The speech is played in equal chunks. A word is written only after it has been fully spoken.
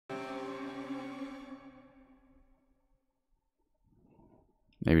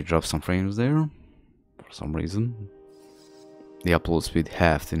Maybe drop some frames there for some reason. The upload speed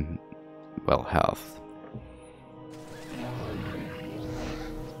halved in, well, half.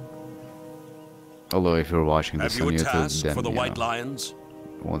 Although if you're watching this on YouTube, then for the you White know, Lions?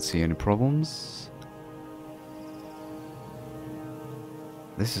 won't see any problems.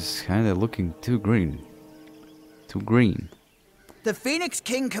 This is kind of looking too green. Too green. The Phoenix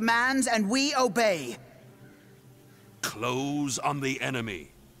King commands and we obey. Close on the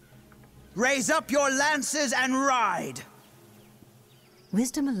enemy. Raise up your lances and ride.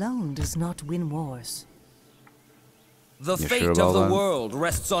 Wisdom alone does not win wars. The You fate sure of about the that? world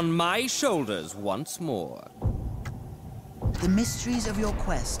rests on my shoulders once more. The mysteries of your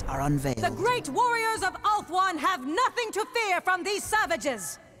quest are unveiled. The great warriors of Ulthuan have nothing to fear from these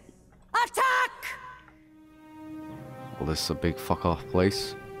savages! Attack! Well, this is a big fuck off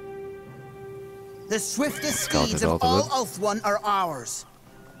place. The swiftest Scout steeds it of out a all bit. Ulthuan are ours.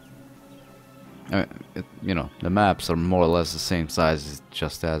 You know, the maps are more or less the same size, it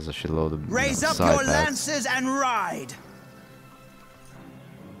just has a shitload of Raise up side your paths. lances and ride.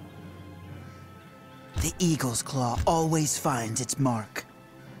 The eagle's claw always finds its mark.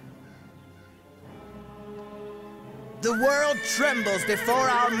 The world trembles before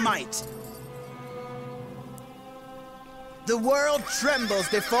our might. The world trembles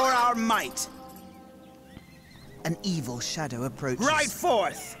before our might. An evil shadow approaches. Ride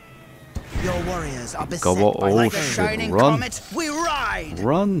forth! Your warriors are beset Go, by oh like a shit, shining run. comet. We ride!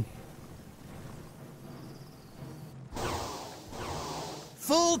 Run!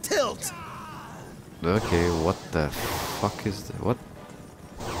 Full tilt! Okay, what the fuck is that? What?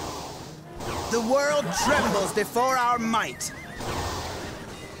 The world trembles before our might.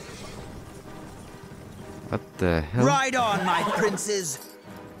 What the hell? Ride on, my princes.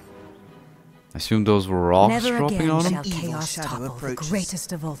 I assume those were rocks Never dropping again on shall them? Evil chaos shadow topple the approaches.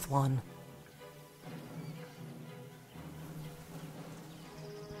 greatest of Ulthuan.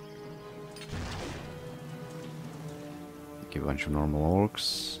 Okay, a bunch of normal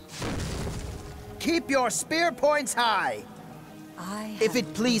orcs. Keep your spear points high. If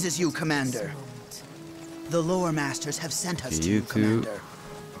it pleases you, Commander. The lore masters have sent us Okay, to you you, two Commander.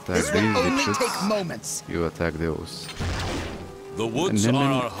 attack This will these only bitches. take moments. You attack those. The And woods then,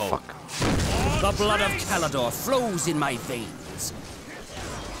 are our home. fuck. The blood of Calador flows in my veins.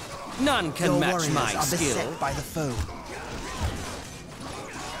 None can Your match warriors my are skill. beset by the foe.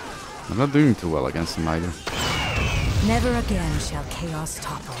 I'm not doing too well against them either. Never again shall chaos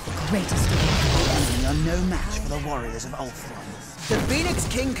topple the greatest of Ulthuan. Enemy are no match for the warriors of Ulthuan. The Phoenix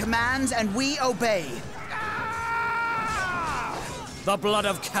King commands and we obey. The blood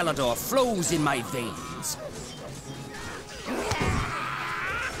of Calador flows in my veins.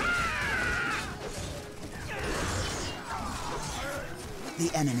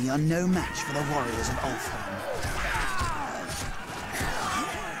 The enemy are no match for the warriors of Ulthuan.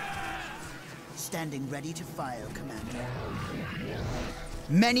 Standing ready to fire, Commander.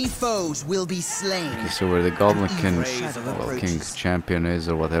 Many foes will be slain. Okay, so where the Goblin An King, evil shadow well, approaches. King's champion is,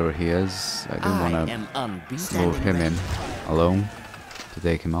 or whatever he is, I didn't I want am to unbeaten. move him in alone to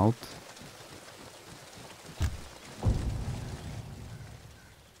take him out.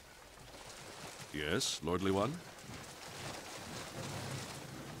 Yes, Lordly One?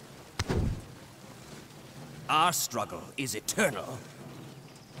 Our struggle is eternal.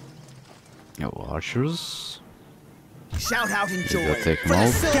 Yo, archers. Shout out in You joy. gotta take For him the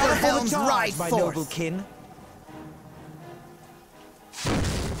out. silver helms ride my forth. noble kin.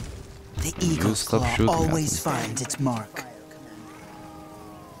 The eagle's stop claw shooting at always them. finds its mark.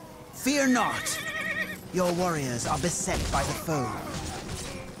 Fear not. Your warriors are beset by the foe.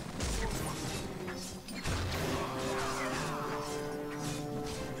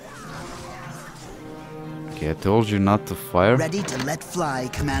 Okay, I told you not to fire. Ready to let fly,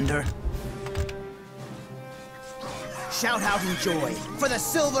 Commander. Shout out in joy, for the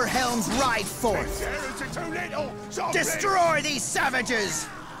silver helms ride forth. Destroy these savages!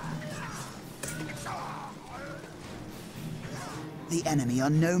 The enemy are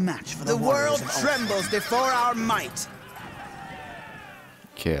no match for the world trembles before our might.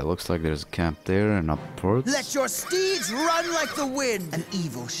 Okay, it looks like there's a camp there and upwards. Let your steeds run like the wind. An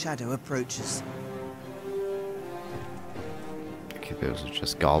evil shadow approaches. Okay, those are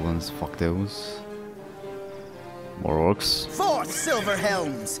just goblins. Fuck those. More orcs. Forth, silver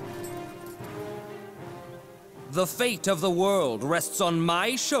helms! The fate of the world rests on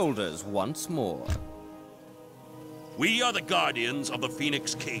my shoulders once more. We are the guardians of the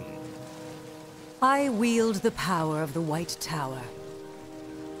Phoenix King. I wield the power of the White Tower.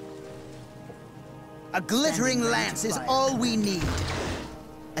 A glittering lance is all we need.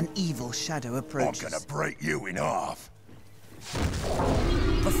 An evil shadow approaches. I'm gonna break you in half.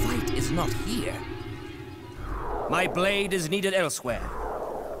 The fight is not here. My blade is needed elsewhere.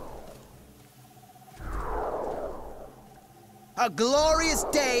 A glorious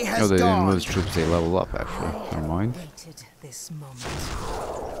day has No, they didn't dawned. lose troops, they level up actually. Never mind. Waited this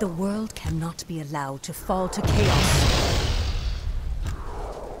moment. The world cannot be allowed to fall to chaos.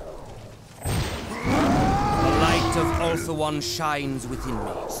 The light of Ulthuan shines within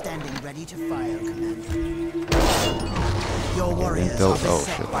me. Standing ready to fire, Commander. Your warriors Tell- are oh,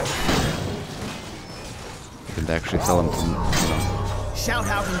 beset shit. by the fire. You can actually tell them to, you know. Shout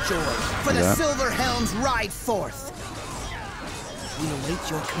out in joy, for the Yeah. Silver Helms ride forth. We await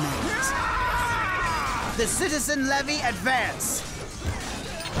your commands. The citizen levy advance.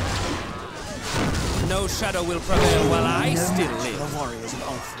 No shadow will prevail while I No still match for live. the warriors of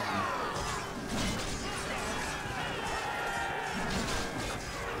Ulthuan.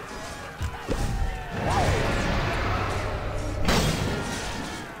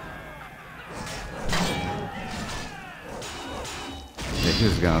 Yeah,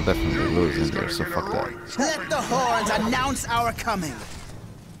 he's gonna definitely lose in there, so fuck that. Let the horns announce our coming.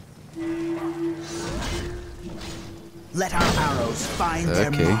 Let our arrows find their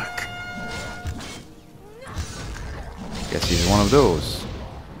Okay. mark. Guess he's one of those.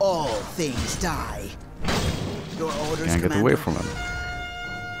 All things die. Your orders, Can't get Commander. away from him.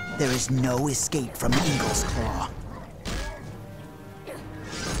 There is no escape from the Eagle's Claw.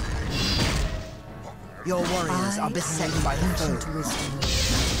 Your warriors are beset by the ancient foe.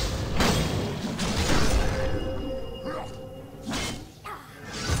 wisdom.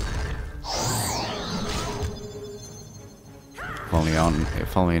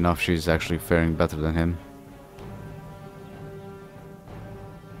 Funnily enough, she's actually faring better than him.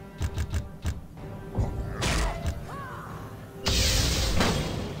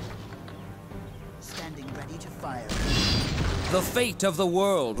 Standing ready to fire. The fate of the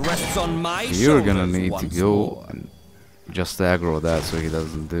world rests on my shoulders. You're gonna need to once go more. and just aggro that so he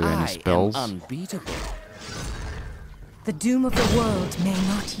doesn't do any I spells. am unbeatable. The doom of the world may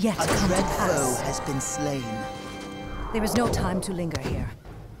not yet A come to dread foe pass. has been slain. There is no time to linger here.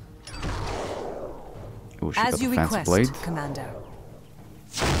 Oh, she got As you a fancy request, blade. Commander.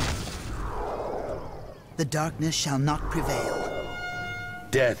 The darkness shall not prevail.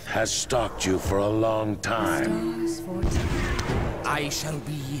 Death has stalked you for a long time. Stars foretell. I shall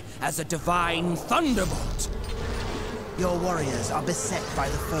be as a divine thunderbolt. Your warriors are beset by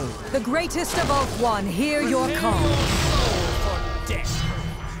the foe. The greatest of Ulthuan, hear your call. For death.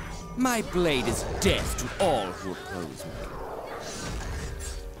 My blade is deaf to all who oppose me.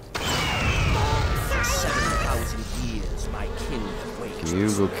 For 7,000 years, my kin have waged. You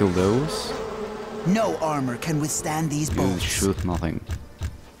go kill those. No armor can withstand these You bolts. shoot nothing.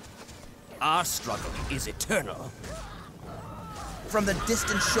 Our struggle is eternal. From the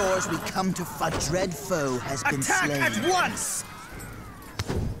distant shores we come to fight. A dread foe has been slain. Attack at once!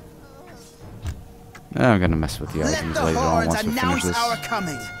 I'm gonna mess with the Let items the later on horns once we finish announce this. our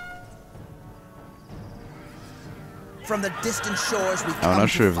coming. From the distant shores we come I'm not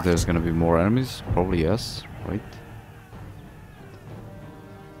sure to if fight. there's gonna be more enemies. Probably yes, right?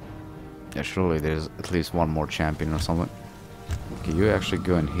 Yeah, surely there's at least one more champion or something. Okay, you actually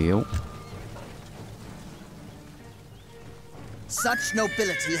go and heal. Such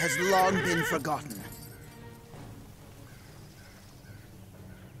nobility has long been forgotten.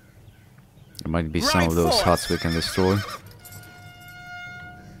 There might be some Ride of those forth! huts we can destroy.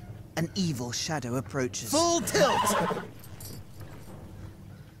 An evil shadow approaches. Full tilt!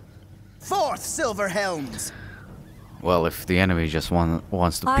 Fourth Silver Helms! Well, if the enemy just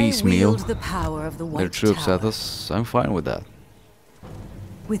wants to I piecemeal wield the power of the their White troops Tower. at us, I'm fine with that.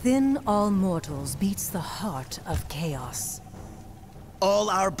 Within all mortals beats the heart of chaos. All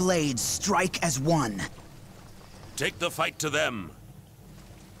our blades strike as one. Take the fight to them.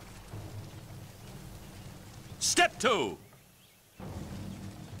 Step 2.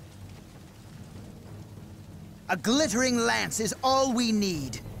 A glittering lance is all we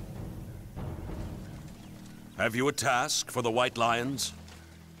need. Have you a task for the White Lions?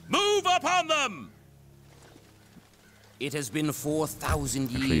 Move upon them! It has been 4,000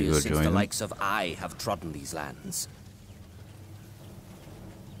 Actually, you years go since join the them. likes of I have trodden these lands.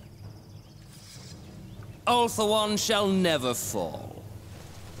 Ulthuan shall never fall.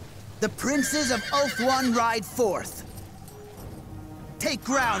 The princes of Ulthuan ride forth. Take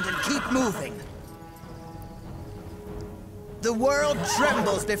ground and keep moving. The world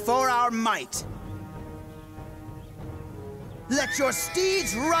trembles before our might. Let your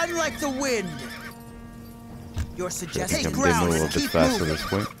steeds run like the wind. Your I think suggestion. I'm Take getting a ground little and bit keep faster moving. this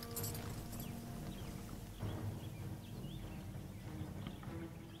point.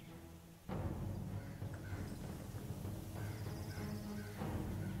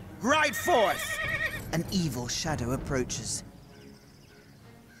 Ride forth! An evil shadow approaches.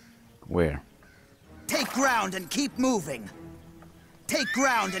 Where? Take ground and keep moving. Take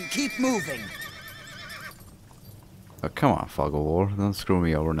ground and keep moving. Oh, come on, Fog of War. Don't screw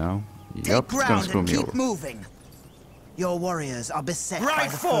me over now. Take Yup, it's gonna ground screw and me keep over. moving. Your warriors are beset by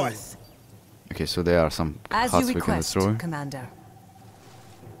Ride the forth! Okay, so there are some As you huts we can request, destroy. Commander.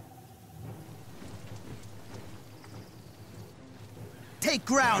 Take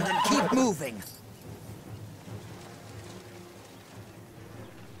ground and keep moving.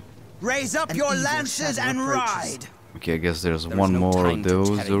 Raise up An your evil lances shadow and approaches. ride. Okay, I guess there's There is one no more time of to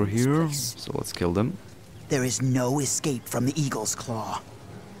those tarry over in this here, place. so let's kill them. There is no escape from the eagle's claw.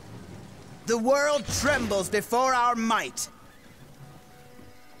 The world trembles before our might.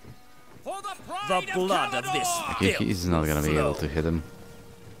 The blood of this Okay, he's not gonna be able to hit him.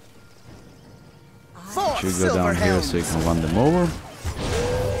 Forth, Should go silver down here helms. so you can run them over.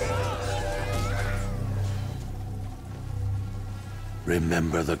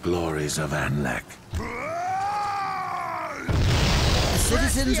 Remember the glories of Anlek. The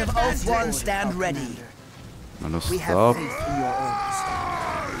citizens of Ulthuan stand ready. No, We stop. have faith in your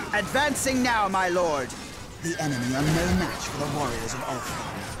orders. Advancing now, my lord. The enemy are no match for the warriors of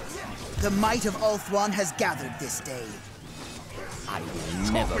Ulthuan. The might of Ulthuan has gathered this day. I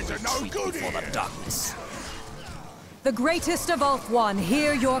will never retreat before the darkness. The greatest of Ulthuan,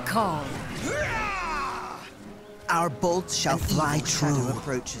 hear your call. Our bolts shall fly true.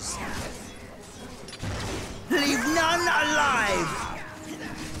 Approaches. Leave none alive!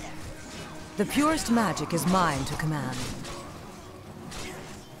 The purest magic is mine to command.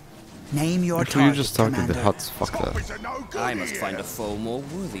 Name your Actually, you target, just talked to the Commander. huts. Fuck that. I must find a foe more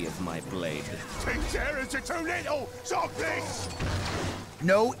worthy of my blade.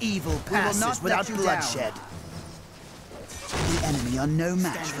 No evil passes not without let you bloodshed. The enemy are no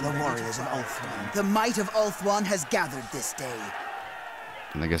match for the warriors of Ulthuan. The might of Ulthuan has gathered this day.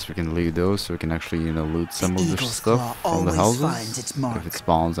 And I guess we can leave those so we can actually, you know, loot some of the eagle's claw stuff from the always houses. finds its mark. If it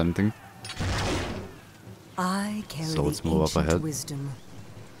spawns anything. I carry So let's the move up ancient ahead. wisdom.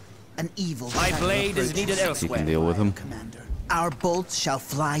 An evil My shadow blade is approaches. needed You elsewhere. can deal with him. Commander. Our bolts shall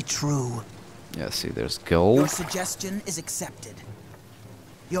fly true. Yeah, see, there's Your gold. suggestion is accepted.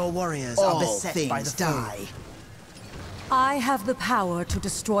 Your warriors All are beset by things the die. foe. I have the power to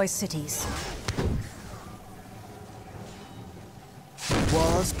destroy cities.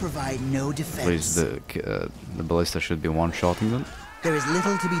 Walls provide no Please, defense. the ballista should be one-shotting them. There is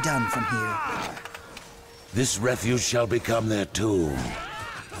little to be done from here. This refuge shall become their tomb.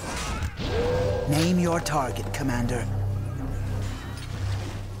 Name your target, Commander.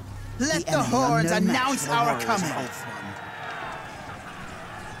 Let the horns announce our coming.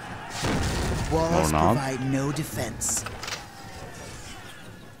 Walls Or not. provide no defense.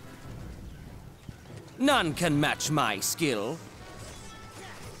 None can match my skill.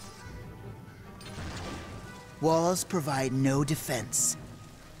 Walls provide no defense.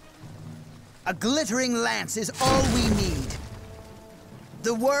 A glittering lance is all we need.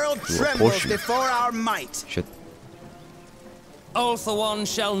 The world Ooh, a trembles potion. before our might. Shit, Ulthuan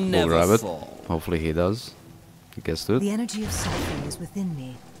shall we'll never grab it. fall. Hopefully he does. He gets to it. The energy of suffering is within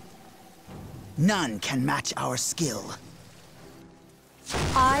me. None can match our skill.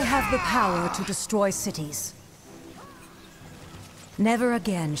 I have the power to destroy cities. Never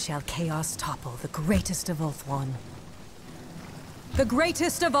again shall chaos topple the greatest of Ulthuan. The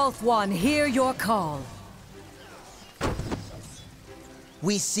greatest of Ulthuan, hear your call.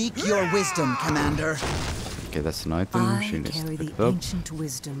 We seek your wisdom, Commander. Okay, that's an item. I She needs to carry pick the it up. ancient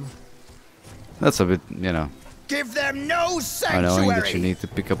wisdom. That's a bit, you know, Give them no annoying sanctuary. that you need to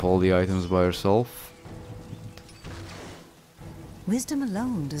pick up all the items by yourself. Wisdom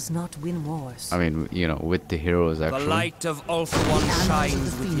alone does not win wars. I mean, you know, with the heroes The actually. light of The Ulthuan annals shines of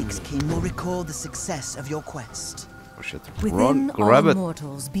the within Phoenix me. King will record the success of your quest. Oh shit. Within Run, grab all it.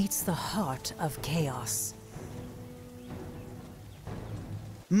 mortals beats the heart of chaos.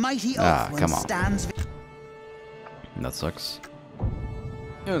 Mighty come Ulthuan on. stands. That sucks.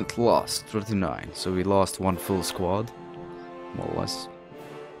 And lost 39, so we lost one full squad, more or less.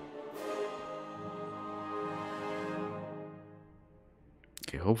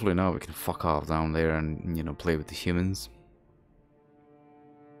 Okay, hopefully now we can fuck off down there and, you know, play with the humans.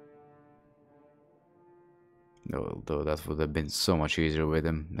 Although that would have been so much easier with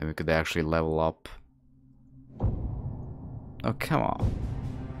him, then we could actually level up. Oh, come on.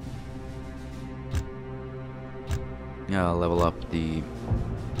 Yeah, level up the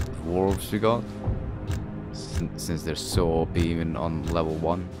dwarves we got. Since they're so OP even on level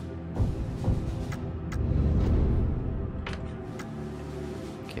 1.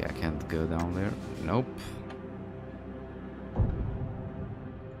 Okay, I can't go down there. Nope.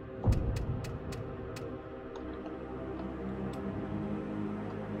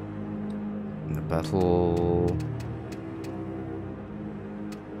 The battle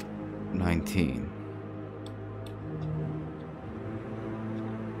 19.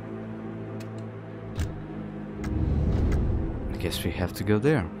 I guess we have to go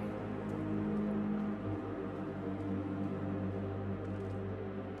there.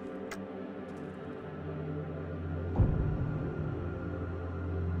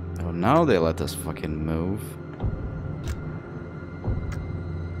 Oh, now they let us fucking move.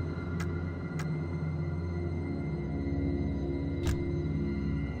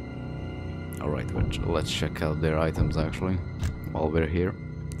 Alright, let's check out their items actually, while we're here.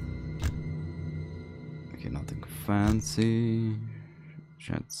 Okay, nothing fancy.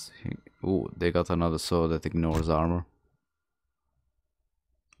 Oh, they got another sword that ignores armor.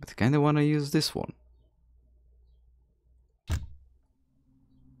 But I kinda wanna use this one.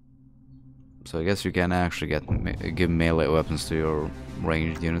 So I guess you can actually give melee weapons to your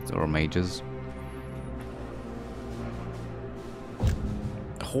ranged units or mages.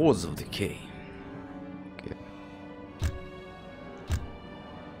 Hordes of Decay. Okay.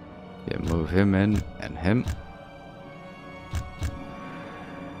 Yeah, move him in and him.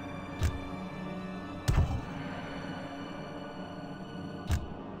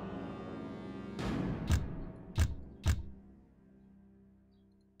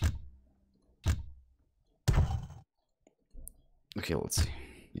 Okay, let's see.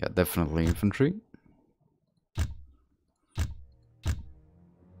 Yeah, definitely infantry.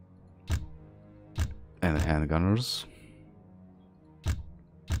 And handgunners.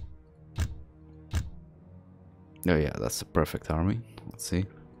 Oh yeah, that's a perfect army. Let's see.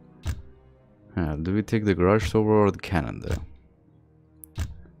 Do we take the garage over or the cannon though?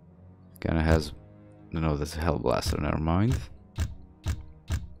 Cannon has... No, that's a Hellblaster, never mind.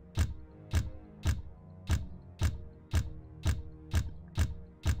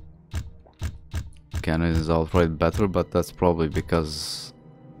 Cannon is outright better, but that's probably because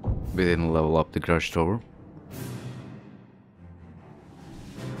we didn't level up the Grudge Tower.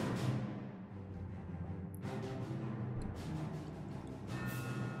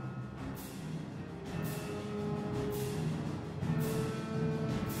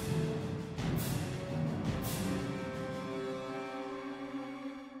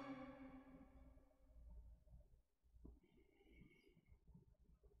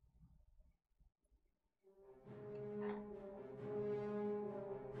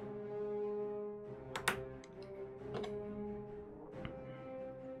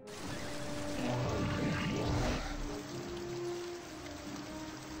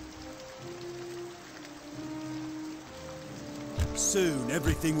 Soon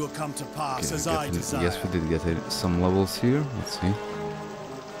everything will come to pass as I desire. Yes, we did get some levels here. Let's see.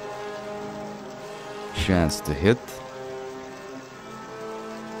 Chance to hit.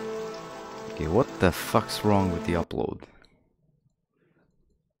 Okay, what the fuck's wrong with the upload?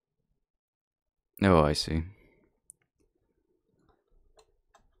 Oh, I see.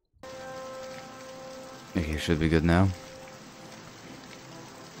 Okay, should be good now.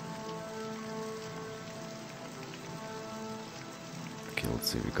 Okay, let's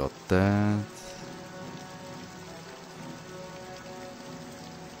see, we got that.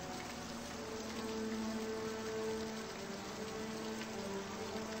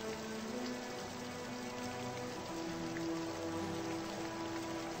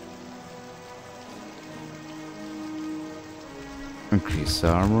 Increase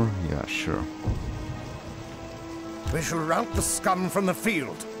armor? Yeah, sure. We shall rout the scum from the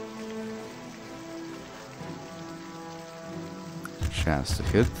field. Chance to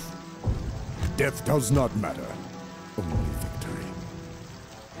hit. Death does not matter. Only victory.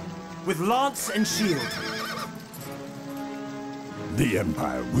 With lance and shield. The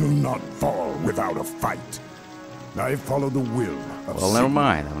Empire will not fall without a fight. I follow the will of Well, never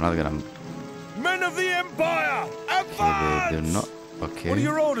mind. I'm not gonna... Men of the Empire, advance! Okay, they do not... Okay. What are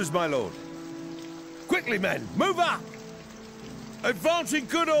your orders, my lord? Quickly, men, move up! Advance in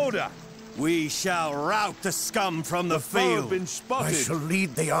good order! We shall rout the scum from the foe have field. been I spotted. shall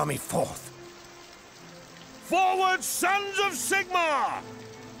lead the army forth. Forward, sons of Sigmar!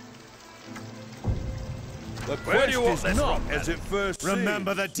 The Where do you want quest this is not from, as it first seemed.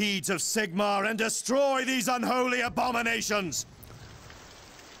 Remember the deeds of Sigmar and destroy these unholy abominations.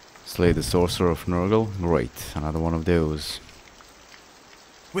 Slay the sorcerer of Nurgle. Great, another one of those.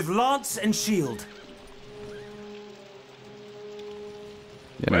 With lance and shield.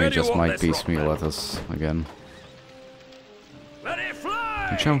 The enemy just might piecemeal at us again. Let it fly!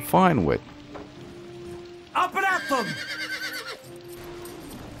 Which I'm fine with. Up and at them!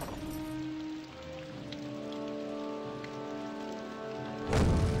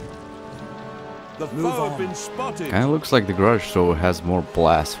 The foe have been spotted. Kinda looks like the grudge thrower has more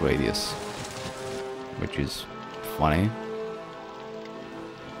blast radius. Which is funny.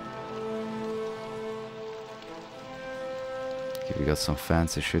 Okay, we got some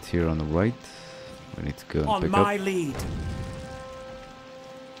fancy shit here on the right. We need to go and On pick my up. lead.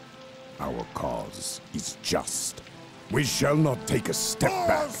 Our cause is just. We shall not take a step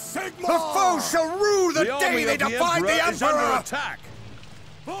back. The foe shall rue the day they defied the Emperor! Is under attack.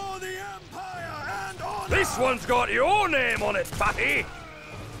 For the Empire and honor! This one's got your name on it, fatty!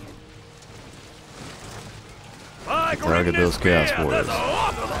 Target those chaos warriors.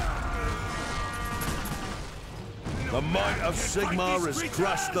 The might of Sigmar has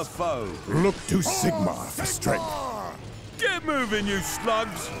crushed the foe. Look to Sigmar for strength. Get moving, you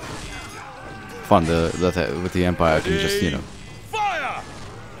slugs! Fun that with the Empire I can just, you know, Fire!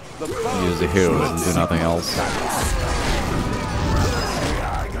 use the heroes and do nothing else.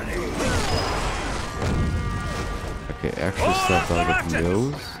 Okay, actually start targeting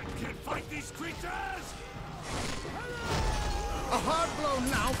those.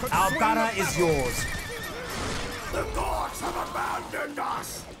 Our banner is yours. The gods have abandoned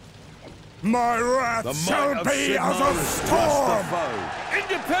us. My wrath The shall might of be Sigmar as a has crushed the storm. foe.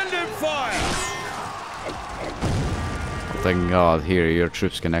 Independent fire! Thank God here your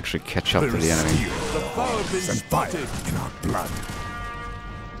troops can actually catch up to the enemy. The foe have been And fire spotted. in our blood.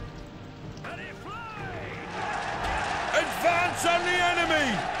 Advance on the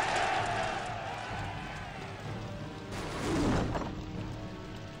enemy!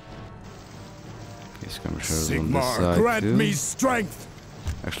 Okay, skirmishers on this Sigmar, side grant too. me strength.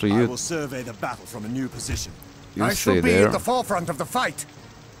 Actually, I you will survey the battle from a new position. you stay there. forefront of the fight.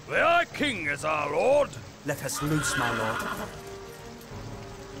 The King is our lord. Let us loose, my lord.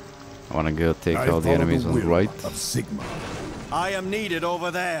 I wanna go take I all the follow enemies on the will right. of Sigmar. I am needed over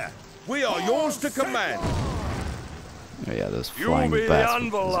there. We are yours to command. Oh, yeah, those You flying be the bats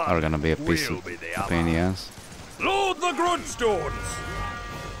anvil, lad. are gonna be a piece We'll of be the a pain in the ass. Load the grudgestones.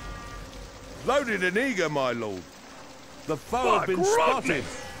 Loaded and eager, my lord. The foe have been spotted.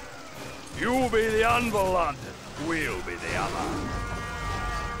 You be the anvil, lad. We'll be the other.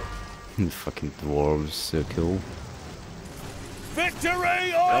 Fucking dwarves, so cool.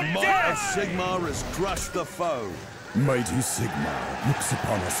 Victory or death! The might of Sigmar has crushed the foe. Mighty Sigmar looks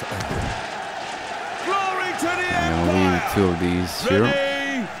upon us all. Glory to the I'm gonna leave Empire! two of these here.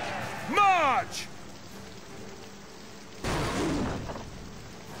 Ready, march!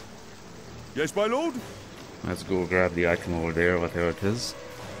 Yes, my lord? Let's go grab the item over there, whatever it is.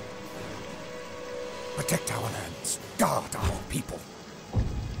 Protect our lands. Guard our people.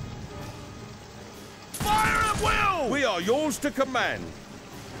 Fire at will! We are yours to command.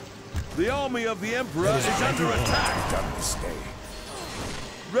 The army of the Emperor is under attack. Done this day.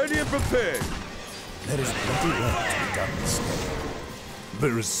 Ready and prepared. There is bloody work to be done this day.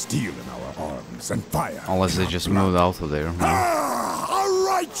 There is steel in our arms and fire. Unless they just moved out of there. Ah, a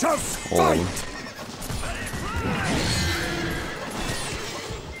righteous All of them. fight!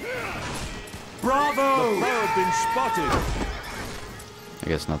 Bravo! The foe have been spotted. I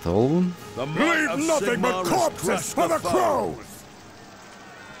guess not all of them. The might of Leave nothing but Sigmar has corpses crushed for the foe. crows!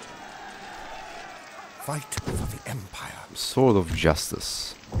 Fight for the Empire. Sword of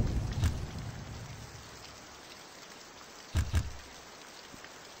Justice.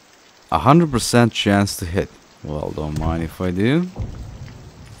 A 100% chance to hit. Well, don't mind if I do.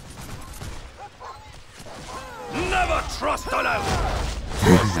 Never trust an elf.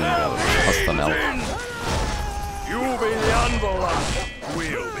 Trust an elf. You be the anvil, lad.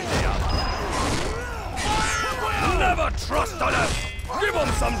 We'll be the other. Never trust an elf. Give them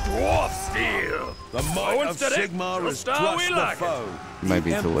some dwarf steel. The might of Sigmar has crushed the foe.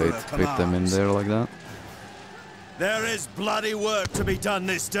 Maybe too late to put them in there like that. There is bloody work to be done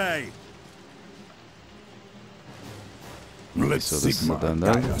this day. Let So this is Sigmar done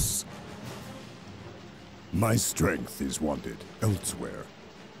guide then. us. My strength is wanted elsewhere.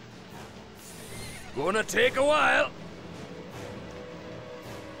 Gonna take a while.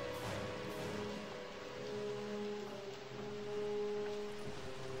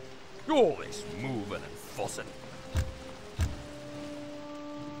 All this moving and fussing.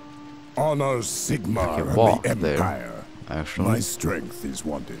 Honor Sigmar Okay, and walk the there. Empire. actually. My strength is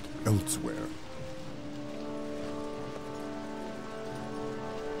wanted elsewhere.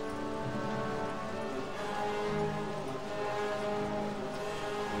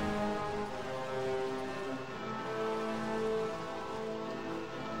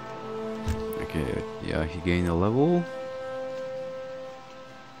 Okay, yeah, he gained a level,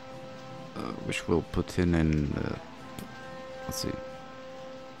 which we'll put in. Let's see.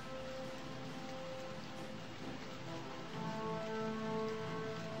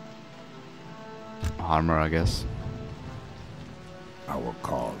 Armor, I guess. Our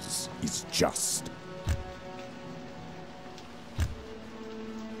cause is just.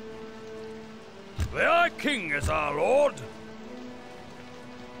 The High King is our lord.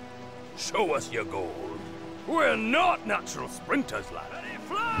 Show us your gold. We're not natural sprinters, lad. Let it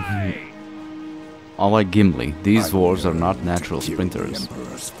fly! Unlike Gimli, these I dwarves are yearn not to natural kill sprinters. The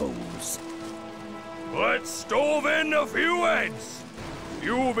Emperor's foes. Let's stove in a few heads.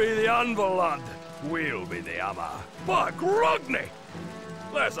 You be the anvil, lad. We'll be the hammer. By Grogney!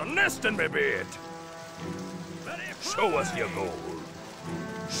 There's a nest in my beard. Show us your gold.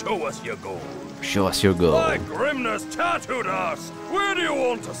 Show us your gold. Show us your gold. By Grimner's tattooed us. Where do you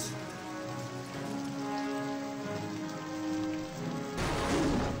want us?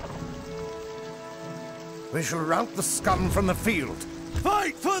 We shall rout the scum from the field.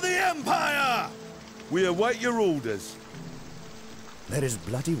 Fight for the Empire! We await your orders. There is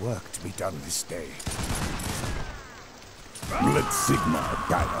bloody work to be done this day. Let Sigmar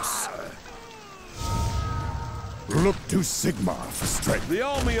guide us. Look to Sigmar for strength. The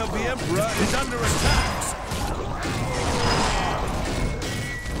army of the Emperor is under attack.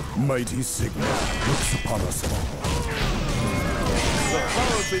 Mighty Sigmar looks upon us all. The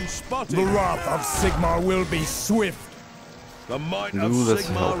foe has been spotted. The wrath of Sigmar will be swift. The might of Ooh, that's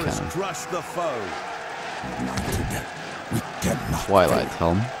Sigmar Hellcannon. has crushed the foe. United, we cannot Twilight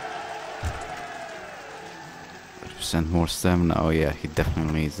fail. Helm. 30% more stamina. Oh yeah, he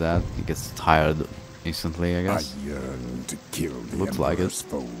definitely needs that. He gets tired instantly, I I guess. yearn to kill the Looks like it. Emperor's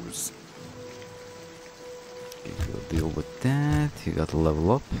foes. Okay, we'll deal with that. He got a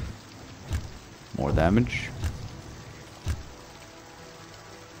level up. More damage.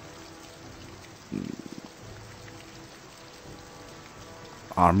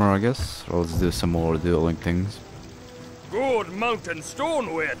 Armor, I guess. Or let's do some more dueling things. Good mountain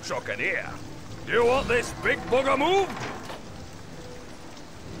stone we're trucking here. Do you want this big bugger moved?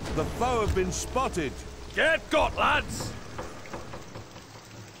 The foe have been spotted. Get got, lads!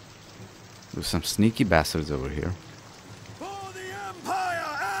 There's some sneaky bastards over here. For the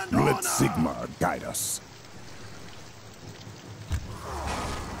Empire and Let Sigmar guide us.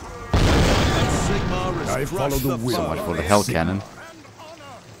 Sigmar has I follow crushed the the will. So foe. much for the hell cannon.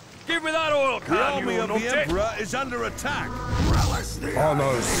 Give me that oil The can, army you of the nutty. Emperor is under attack.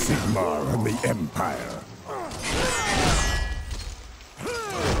 Honor Sigmar and the Empire.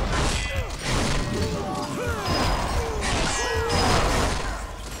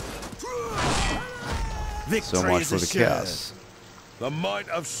 Victory So much is for the assured. chaos. The might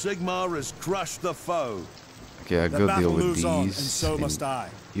of Sigmar has crushed the foe. Okay, I The go battle deal with moves these. on, and so and must I.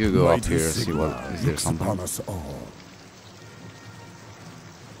 You go up Mighty here, see what Sigmar is there looks upon something. us all.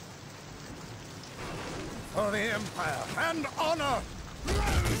 For the Empire and honor.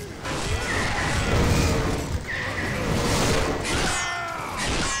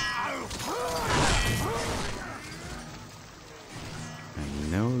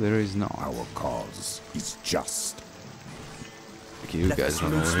 No, there is not. Our cause is just. Okay, you guys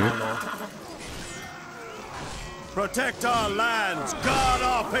run over here. Protect our lands. Guard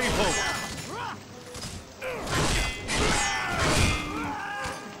our people.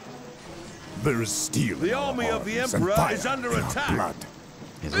 There is steel The in our army of the arms and Emperor fire is under in our attack. blood.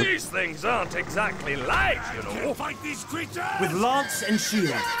 Is it? These things aren't exactly light, you know. Fight these creatures. With lance and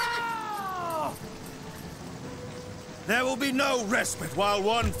shield. There will be no respite while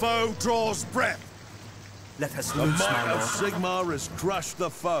one foe draws breath. Let us The loose, might my of lord. Sigmar has crushed the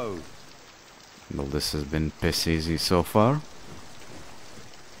foe. Well, this has been piss easy so far.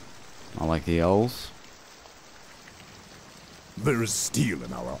 I like the owls. There is steel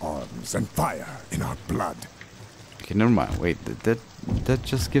in our arms and fire in our blood. Okay, never mind. Wait, that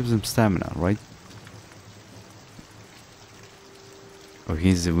just gives him stamina, right? Oh,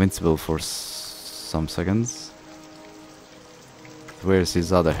 he's invincible for some seconds. Where's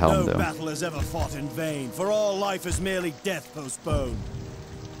his other helm, No though? battle is ever fought in vain, for all life is merely death postponed.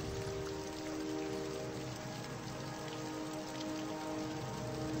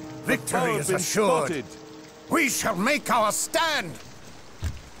 Victory is assured. Spotted. We shall make our stand!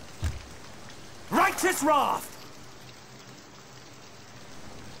 Righteous wrath!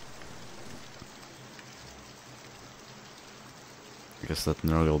 guess that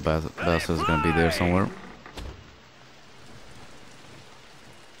Nurgle bastard is gonna be there somewhere.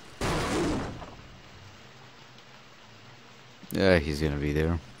 Yeah, he's gonna be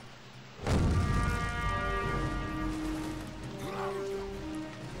there.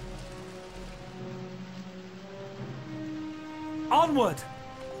 Onward!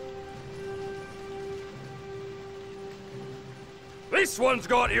 This one's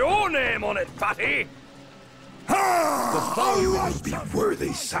got your name on it, fatty! The foe will be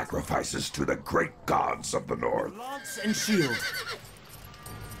worthy sacrifices to the great gods of the north. Lance and shield.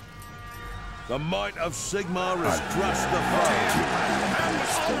 The might of Sigmar has crushed the foe.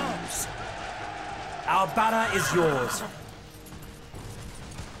 Our banner is yours.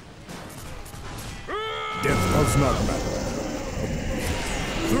 Death does not matter.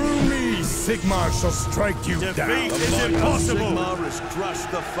 Through me, Sigmar shall strike you down. Defeat is impossible. Sigmar has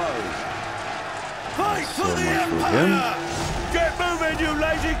crushed the foe. Fight for the Empire! Get moving, you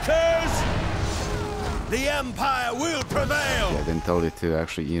lazy curs! The Empire will prevail! Yeah, I didn't tell you to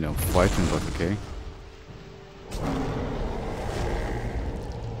actually, you know, fight him, but okay.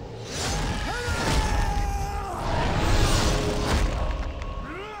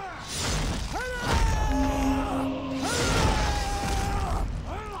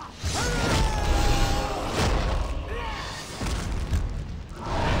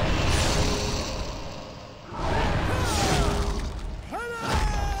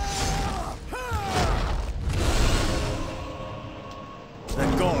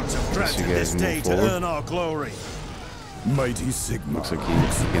 This day to earn our glory. Mighty Sigmar. Looks like he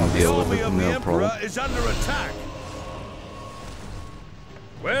can deal with it, no problem. Is under attack.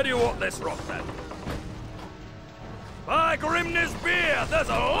 Where do you want this rock then? By Grimnir's beer, there's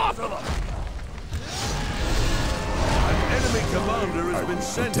a lot of them! An enemy commander has been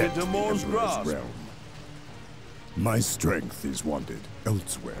sent into Morn's grasp. Realm. My strength is wanted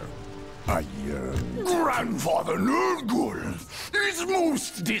elsewhere. I yearn. Grandfather Nurgle is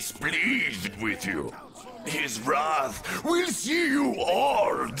most displeased with you. His wrath will see you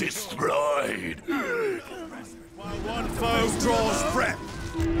all destroyed. While one foe draws breath,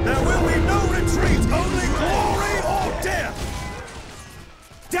 there will be no retreat, only glory or death!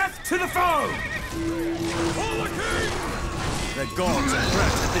 Death to the foe! For the king! The gods are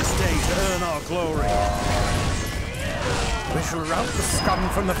pressed at this day to earn our glory. We shall rout the scum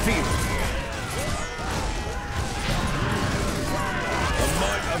from the field. The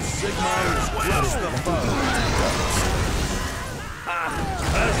might of Sigmar has crushed the foe.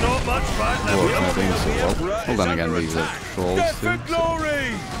 There's not much fight Oh, left. I think so. Well, hold on again, these are trolls Death too. for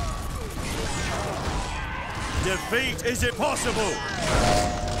glory! Defeat is impossible!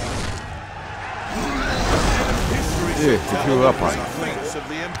 Yeah, he threw up on it. Feats of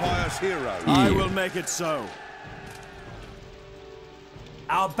the Empire's heroes. Yeah. I will make it so.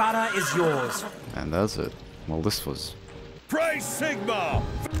 Our banner is yours. And that's it. Well, this was Praise Sigmar!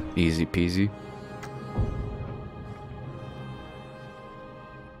 easy peasy.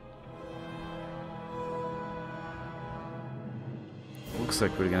 Looks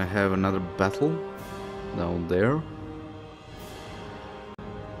like we're gonna have another battle down there.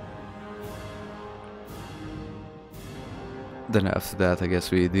 Then after that, I guess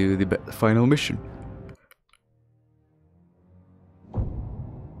we do the final mission.